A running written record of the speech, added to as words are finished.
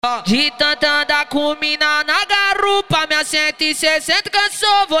De tanto andar com mina na garupa, minha 160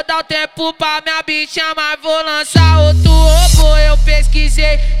 cansou. Vou dar o tempo pra minha bicha, mas vou lançar outro robô. Eu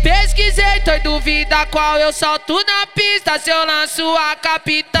pesquisei, tô em dúvida qual eu solto na pista. Se eu lanço a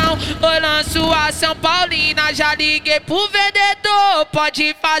Capitão ou lanço a São Paulina. Já liguei pro vendedor,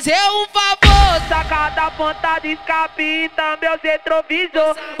 pode fazer um favor. Sacar da ponta de escape e também os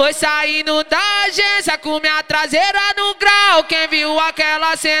retrovisor. Foi saindo da agência com minha traseira no grau. Quem viu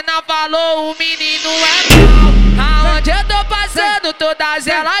aquela cena falou, o menino é mal. Aonde eu tô passando, todas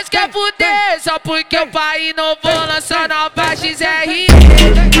elas quer fuder. Só porque o pai não vou lançando a XRE.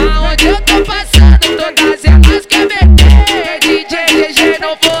 Aonde eu tô passando, todas elas quer meter. DJ Gege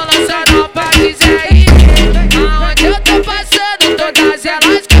não vou lançando a XRE. Aonde eu tô passando, todas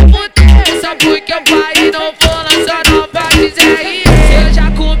elas quer fuder. Só porque o pai não vou lançando a XRE. Eu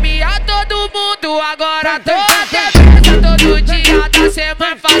já comia todo mundo, agora tô até presa. Todo dia da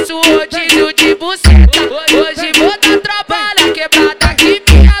semana faço rodízio de buceta. Hoje vou dar trabalho, quebrada de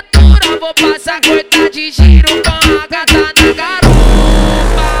viatura. Vou passar corta de giro com a gata na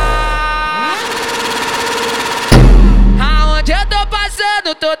garupa. Aonde eu tô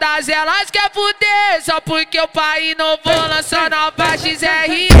passando, todas elas quer fuder. Só porque o pai não vou lançando a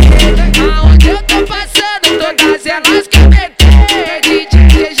XRE. Aonde eu tô passando, todas elas quer meter. DJ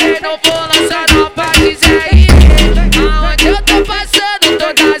Gege não vou lançando a XRE. Aonde eu tô passando,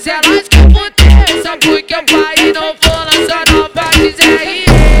 todas elas quer fuder. Só porque o pai não vou lançando a XRE.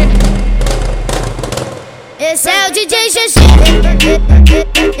 Esse é o DJ Gege.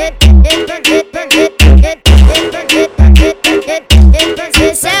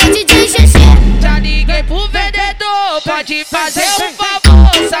 Esse é o DJ Gege. Já liguei pro vendedor, pode fazer um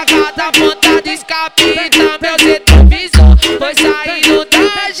favor. Sacar da ponta de escape e também os retrovisor. Foi saindo da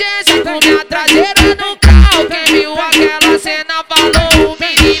agência com minha traseira no carro. Quem viu aquela cena falou, o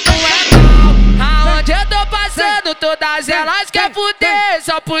menino é mal. Aonde eu tô passando, todas elas quer fuder.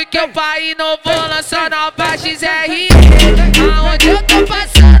 Só porque o pai não vou lançando a XRE. Aonde eu tô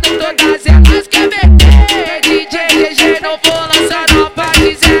passando, todas elas quer meter. DJ Gege não vou lançando a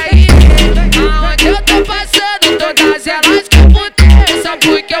XRE. Aonde eu tô passando, todas elas quer fuder. Só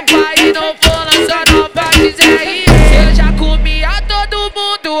porque o pai não vou lançando a XRE. Eu já comia todo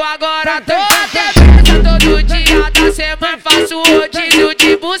mundo, agora tô até presa. Todo dia da semana faço rodízio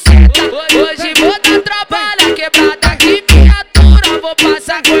de buceta. Hoje vou dar trabalho, quebrada de viatura. Vou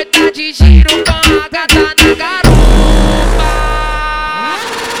passar corta de giro com a gata na garupa.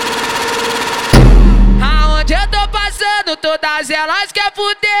 Aonde eu tô passando, todas elas quer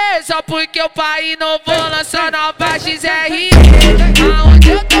fuder. Só porque o pai não vou lançando a XRE. Aonde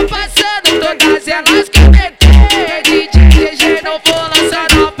eu tô passando, todas elas quer meter. DJ Gege não vou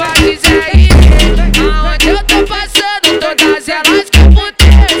lançando a XRE. Aonde eu tô passando, todas elas quer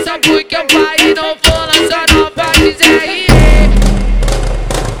fuder. Só porque o pai não vou lançando a XRE.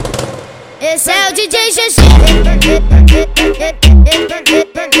 Esse é o DJ Gege.